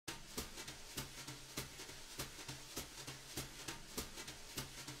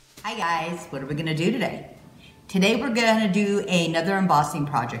Hi guys, what are we gonna do today? Today we're gonna do another embossing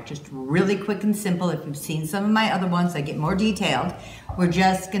project, just really quick and simple. If you've seen some of my other ones, I get more detailed. We're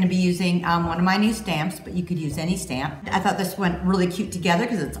just gonna be using one of my new stamps, but you could use any stamp. I thought this went really cute together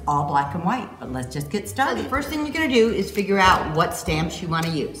because it's all black and white, but let's just get started. So the first thing you're gonna do is figure out what stamps you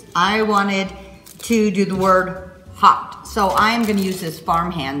wanna use. I wanted to do the word hot. So I am gonna use this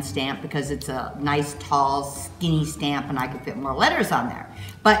farmhand stamp because it's a nice, tall, skinny stamp and I can fit more letters on there.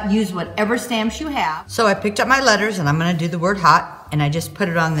 But use whatever stamps you have. So I picked up my letters and I'm gonna do the word hot and I just put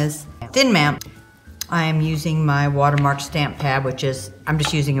it on this thin mat. I am using my watermark stamp pad, which is, I'm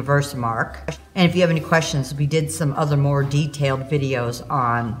just using a Versamark. And if you have any questions, we did some other more detailed videos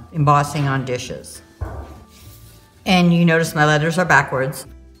on embossing on dishes. And you notice my letters are backwards,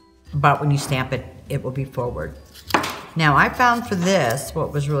 but when you stamp it, it will be forward. Now I found for this,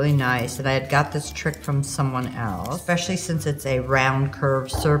 what was really nice, that I had got this trick from someone else, especially since it's a round curved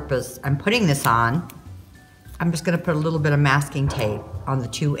surface I'm putting this on. I'm just gonna put a little bit of masking tape on the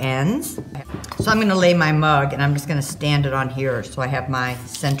two ends. So I'm gonna lay my mug and I'm just gonna stand it on here so I have my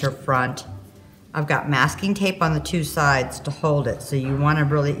center front. I've got masking tape on the two sides to hold it. So you wanna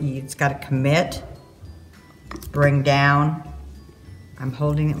really, it's gotta commit, bring down. I'm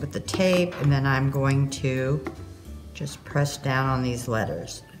holding it with the tape and then I'm going to just press down on these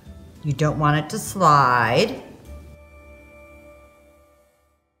letters. You don't want it to slide.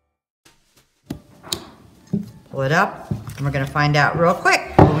 Pull it up, and we're gonna find out real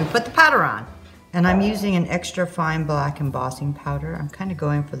quick when we put the powder on. And I'm using an extra fine black embossing powder. I'm kind of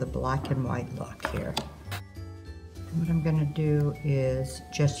going for the black and white look here. And what I'm gonna do is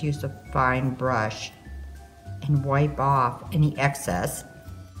just use a fine brush and wipe off any excess.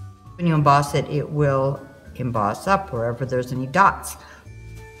 When you emboss it, it will emboss up wherever there's any dots.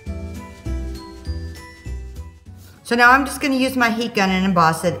 So now I'm just going to use my heat gun and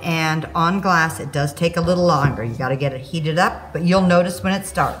emboss it, and on glass it does take a little longer. You got to get it heated up, but you'll notice when it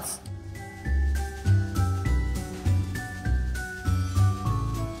starts.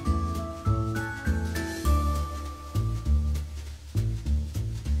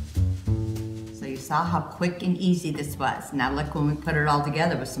 So you saw how quick and easy this was. Now look when we put it all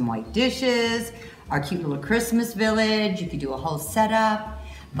together with some white dishes, our cute little Christmas village. You could do a whole setup.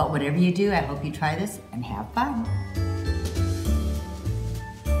 But whatever you do, I hope you try this and have fun.